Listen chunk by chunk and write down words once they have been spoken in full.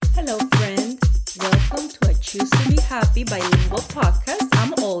Happy Bilingual Podcast.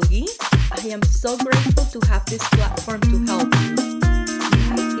 I'm Olgi. I am so grateful to have this platform to help you.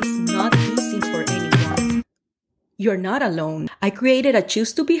 Life is not easy for anyone. You're not alone. I created a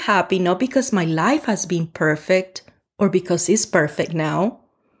Choose to Be Happy not because my life has been perfect or because it's perfect now,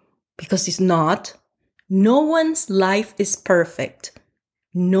 because it's not. No one's life is perfect.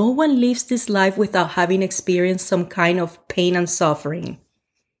 No one lives this life without having experienced some kind of pain and suffering.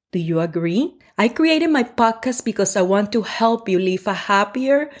 Do you agree? I created my podcast because I want to help you live a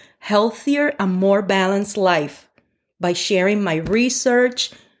happier, healthier, and more balanced life by sharing my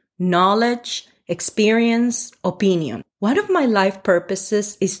research, knowledge, experience, opinion. One of my life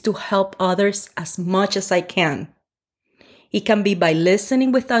purposes is to help others as much as I can. It can be by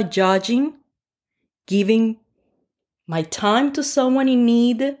listening without judging, giving my time to someone in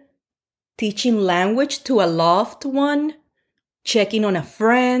need, teaching language to a loved one, checking on a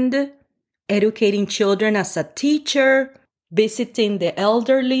friend, educating children as a teacher, visiting the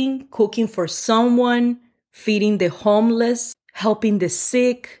elderly, cooking for someone, feeding the homeless, helping the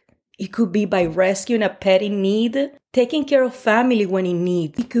sick. It could be by rescuing a pet in need, taking care of family when in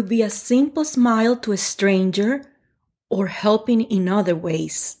need. It could be a simple smile to a stranger or helping in other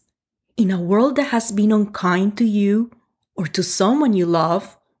ways. In a world that has been unkind to you or to someone you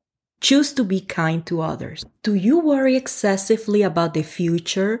love, choose to be kind to others. Do you worry excessively about the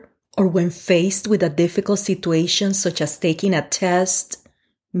future or when faced with a difficult situation such as taking a test,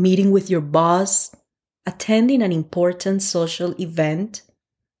 meeting with your boss, attending an important social event,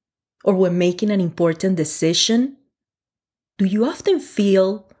 or when making an important decision? Do you often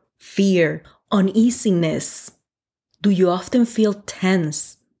feel fear, uneasiness? Do you often feel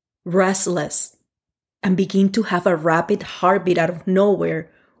tense, restless, and begin to have a rapid heartbeat out of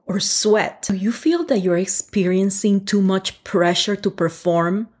nowhere? Or sweat? Do you feel that you're experiencing too much pressure to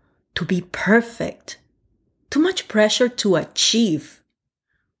perform, to be perfect? Too much pressure to achieve?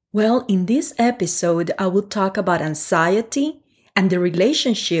 Well, in this episode, I will talk about anxiety and the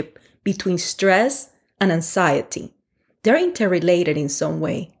relationship between stress and anxiety. They're interrelated in some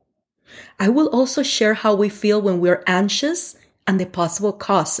way. I will also share how we feel when we're anxious and the possible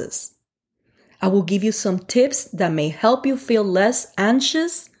causes. I will give you some tips that may help you feel less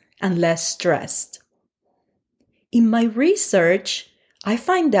anxious and less stressed. In my research, I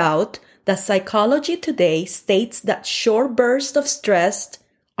find out that psychology today states that short bursts of stress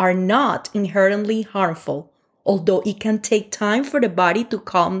are not inherently harmful, although it can take time for the body to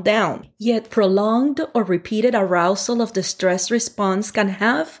calm down. Yet prolonged or repeated arousal of the stress response can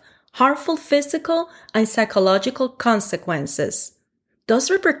have harmful physical and psychological consequences. Those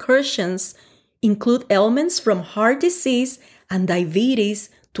repercussions include ailments from heart disease and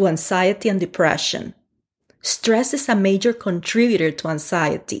diabetes to anxiety and depression. Stress is a major contributor to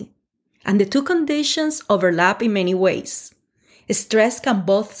anxiety, and the two conditions overlap in many ways. Stress can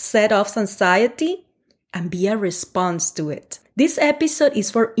both set off anxiety and be a response to it. This episode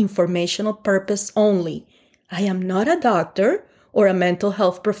is for informational purpose only. I am not a doctor or a mental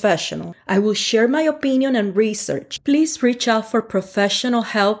health professional. I will share my opinion and research. Please reach out for professional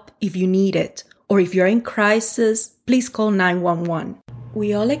help if you need it, or if you're in crisis, please call 911.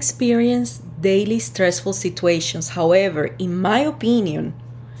 We all experience daily stressful situations. However, in my opinion,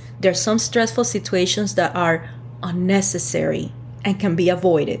 there are some stressful situations that are unnecessary and can be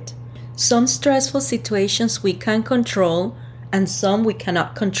avoided. Some stressful situations we can control and some we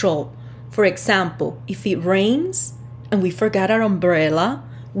cannot control. For example, if it rains and we forgot our umbrella,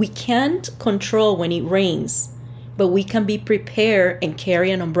 we can't control when it rains, but we can be prepared and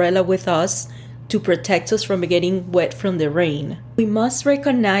carry an umbrella with us to protect us from getting wet from the rain. We must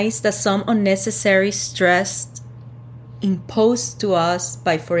recognize that some unnecessary stress imposed to us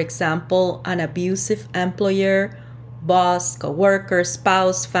by, for example, an abusive employer, boss, coworker,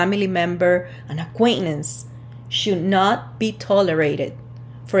 spouse, family member, an acquaintance, should not be tolerated.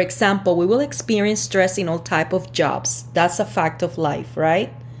 For example, we will experience stress in all types of jobs. That's a fact of life,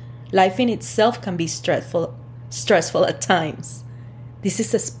 right? Life in itself can be stressful at times. This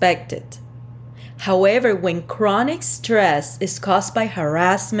is expected. However, when chronic stress is caused by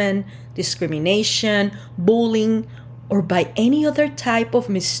harassment, discrimination, bullying, or by any other type of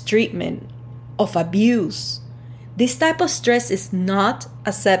mistreatment, of abuse, this type of stress is not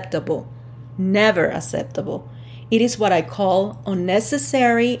acceptable, never acceptable. It is what I call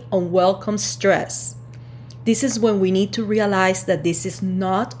unnecessary, unwelcome stress. This is when we need to realize that this is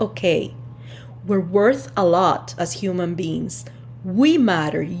not okay. We're worth a lot as human beings. We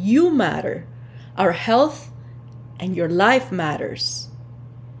matter, you matter. Our health and your life matters.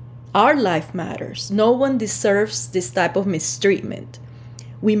 Our life matters. No one deserves this type of mistreatment.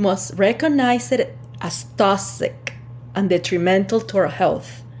 We must recognize it as toxic and detrimental to our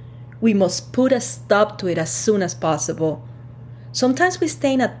health. We must put a stop to it as soon as possible. Sometimes we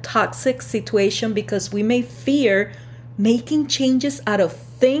stay in a toxic situation because we may fear making changes out of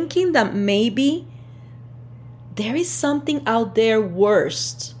thinking that maybe there is something out there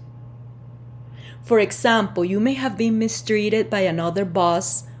worse. For example, you may have been mistreated by another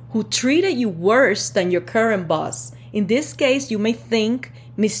boss who treated you worse than your current boss. In this case, you may think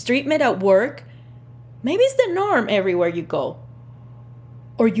mistreatment at work maybe it's the norm everywhere you go.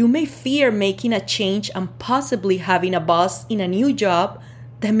 Or you may fear making a change and possibly having a boss in a new job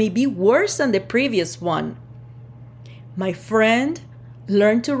that may be worse than the previous one. My friend,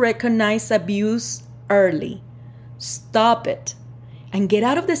 learn to recognize abuse early. Stop it and get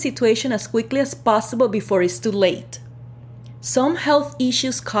out of the situation as quickly as possible before it's too late. Some health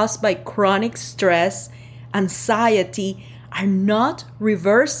issues caused by chronic stress, anxiety are not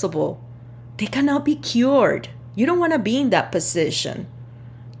reversible. They cannot be cured. You don't want to be in that position.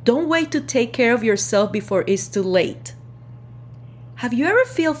 Don't wait to take care of yourself before it's too late. Have you ever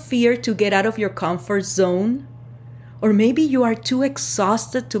felt fear to get out of your comfort zone? Or maybe you are too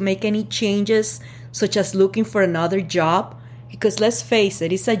exhausted to make any changes, such as looking for another job? Because let's face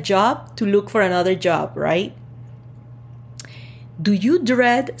it, it's a job to look for another job, right? Do you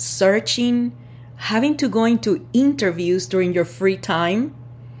dread searching, having to go into interviews during your free time?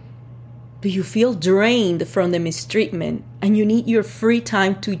 Do you feel drained from the mistreatment and you need your free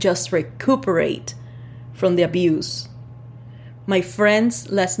time to just recuperate from the abuse? My friends,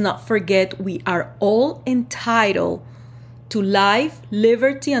 let's not forget we are all entitled to life,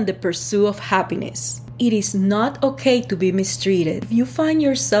 liberty, and the pursuit of happiness. It is not okay to be mistreated. If you find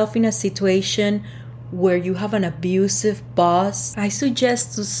yourself in a situation where you have an abusive boss, I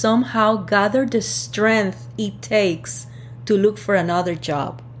suggest to somehow gather the strength it takes to look for another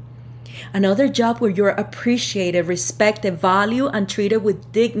job. Another job where you're appreciated, respected, valued, and treated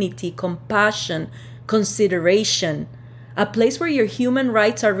with dignity, compassion, consideration. A place where your human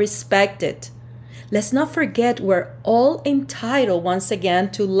rights are respected. Let's not forget we're all entitled once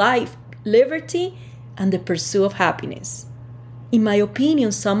again to life, liberty, and the pursuit of happiness. In my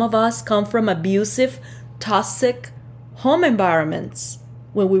opinion, some of us come from abusive, toxic home environments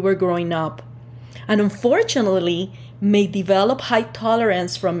when we were growing up, and unfortunately may develop high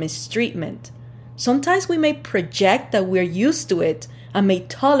tolerance from mistreatment. Sometimes we may project that we're used to it and may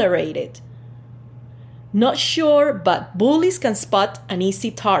tolerate it. Not sure, but bullies can spot an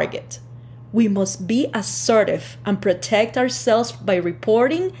easy target. We must be assertive and protect ourselves by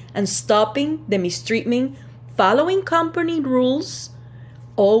reporting and stopping the mistreatment, following company rules,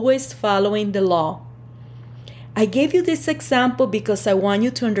 always following the law. I gave you this example because I want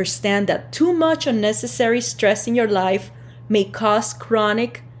you to understand that too much unnecessary stress in your life may cause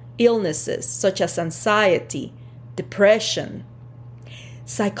chronic illnesses such as anxiety, depression.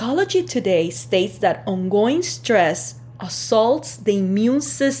 Psychology today states that ongoing stress assaults the immune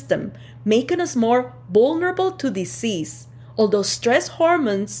system, making us more vulnerable to disease. Although stress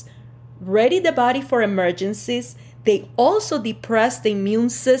hormones ready the body for emergencies, they also depress the immune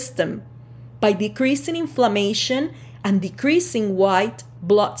system by decreasing inflammation and decreasing white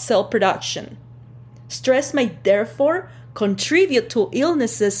blood cell production. Stress may therefore contribute to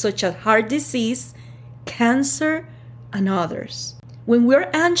illnesses such as heart disease, cancer, and others. When we're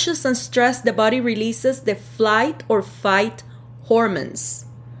anxious and stressed, the body releases the flight or fight hormones.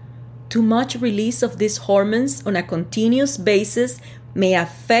 Too much release of these hormones on a continuous basis may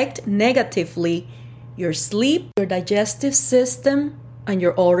affect negatively your sleep, your digestive system, and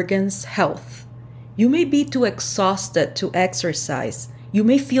your organs' health. You may be too exhausted to exercise. You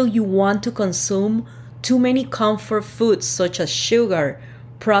may feel you want to consume too many comfort foods such as sugar,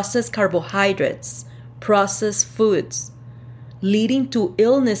 processed carbohydrates, processed foods, leading to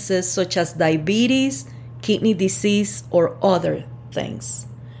illnesses such as diabetes, kidney disease, or other things.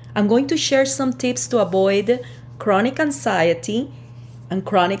 I'm going to share some tips to avoid chronic anxiety and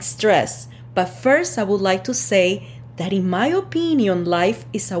chronic stress. But first, I would like to say that in my opinion, life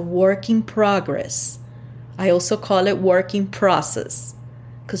is a work in progress. I also call it work in process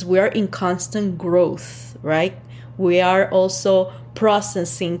because we are in constant growth, right? We are also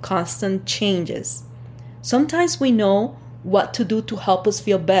processing constant changes. Sometimes we know what to do to help us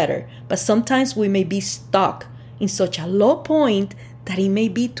feel better, but sometimes we may be stuck in such a low point that it may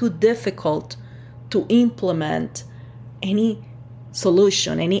be too difficult to implement any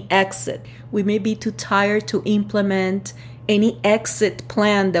solution, any exit. We may be too tired to implement any exit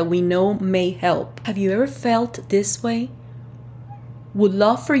plan that we know may help. Have you ever felt this way? Would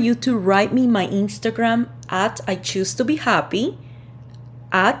love for you to write me my Instagram at I choose to be happy.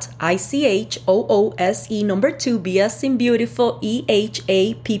 at ICHOOSE number 2 B as in beautiful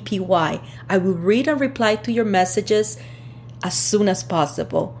EHAPPY. I will read and reply to your messages as soon as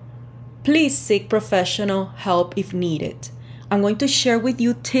possible. Please seek professional help if needed. I'm going to share with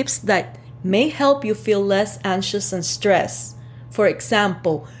you tips that may help you feel less anxious and stressed. For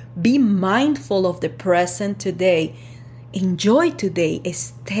example, be mindful of the present today. Enjoy today.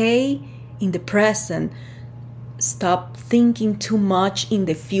 Stay in the present. Stop thinking too much in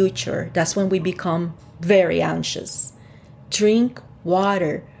the future. That's when we become very anxious. Drink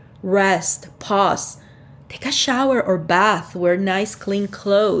water. Rest. Pause. Take a shower or bath. Wear nice clean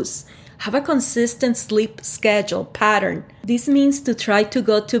clothes. Have a consistent sleep schedule pattern. This means to try to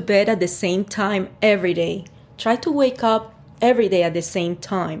go to bed at the same time every day. Try to wake up every day at the same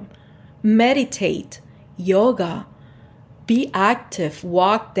time. Meditate, yoga, be active,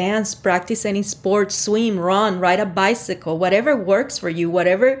 walk, dance, practice any sport, swim, run, ride a bicycle, whatever works for you,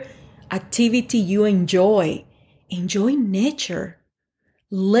 whatever activity you enjoy. Enjoy nature.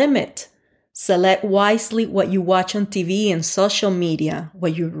 Select wisely what you watch on TV and social media,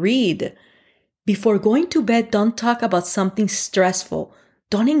 what you read. Before going to bed, don't talk about something stressful.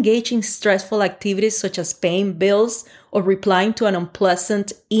 Don't engage in stressful activities such as paying bills or replying to an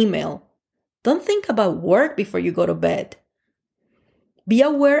unpleasant email. Don't think about work before you go to bed. Be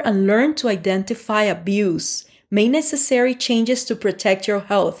aware and learn to identify abuse. Make necessary changes to protect your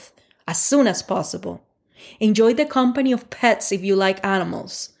health as soon as possible. Enjoy the company of pets if you like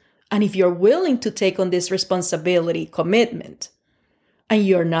animals. And if you're willing to take on this responsibility, commitment, and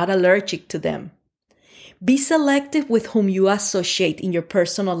you're not allergic to them. Be selective with whom you associate in your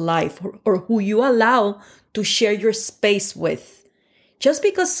personal life or who you allow to share your space with. Just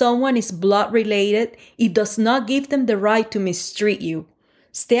because someone is blood related, it does not give them the right to mistreat you.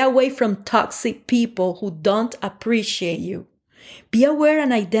 Stay away from toxic people who don't appreciate you. Be aware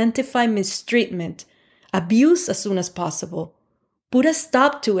and identify mistreatment, abuse as soon as possible. Put a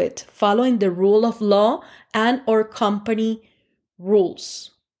stop to it following the rule of law and or company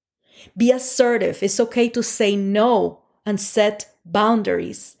rules. Be assertive. It's okay to say no and set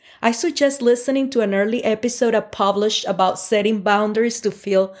boundaries. I suggest listening to an early episode I published about setting boundaries to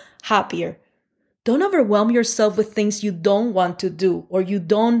feel happier. Don't overwhelm yourself with things you don't want to do or you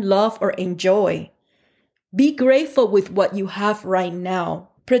don't love or enjoy. Be grateful with what you have right now.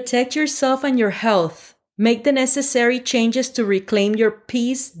 Protect yourself and your health. Make the necessary changes to reclaim your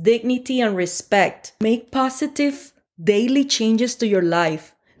peace, dignity, and respect. Make positive daily changes to your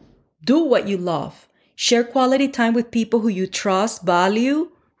life. Do what you love. Share quality time with people who you trust,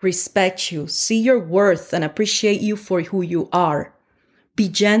 value, respect you, see your worth, and appreciate you for who you are. Be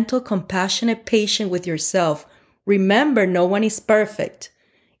gentle, compassionate, patient with yourself. Remember, no one is perfect.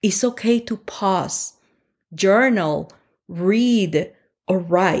 It's okay to pause, journal, read, or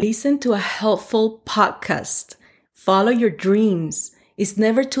write. Listen to a helpful podcast. Follow your dreams. It's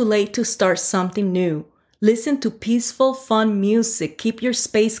never too late to start something new. Listen to peaceful, fun music. Keep your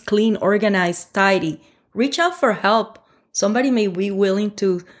space clean, organized, tidy. Reach out for help. Somebody may be willing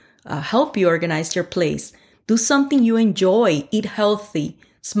to help you organize your place. Do something you enjoy. Eat healthy.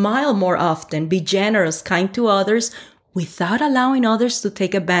 Smile more often. Be generous, kind to others without allowing others to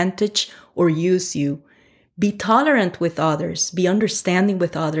take advantage or use you. Be tolerant with others. Be understanding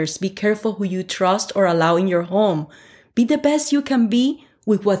with others. Be careful who you trust or allow in your home. Be the best you can be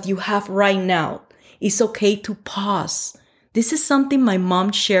with what you have right now. It's okay to pause. This is something my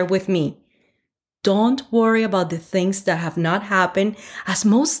mom shared with me. Don't worry about the things that have not happened, as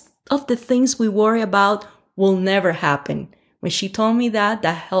most of the things we worry about will never happen. When she told me that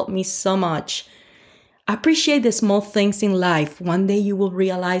helped me so much. Appreciate the small things in life. One day you will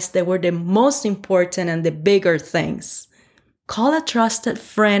realize they were the most important and the bigger things. Call a trusted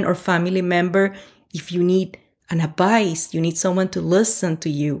friend or family member if you need an advice, you need someone to listen to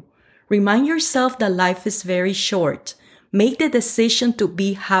you. Remind yourself that life is very short. Make the decision to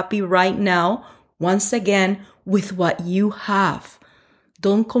be happy right now, once again, with what you have.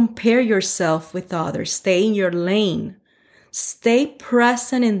 Don't compare yourself with others. Stay in your lane. Stay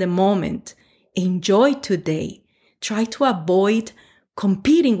present in the moment. Enjoy today. Try to avoid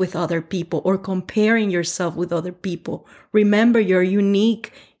competing with other people or comparing yourself with other people. Remember, you're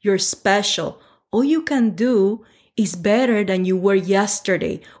unique. You're special. All you can do is better than you were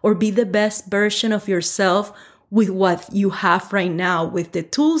yesterday, or be the best version of yourself with what you have right now, with the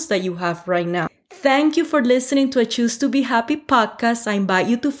tools that you have right now. Thank you for listening to a Choose to Be Happy podcast. I invite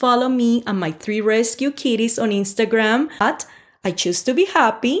you to follow me and my 3 rescue kitties on Instagram at I Choose to Be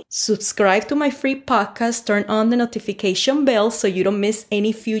Happy. Subscribe to my free podcast. Turn on the notification bell so you don't miss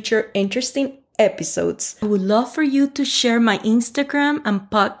any future interesting episodes. I would love for you to share my Instagram and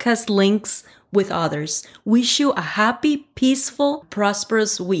podcast links with others. Wish you a happy, peaceful,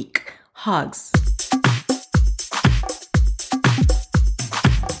 prosperous week. Hugs.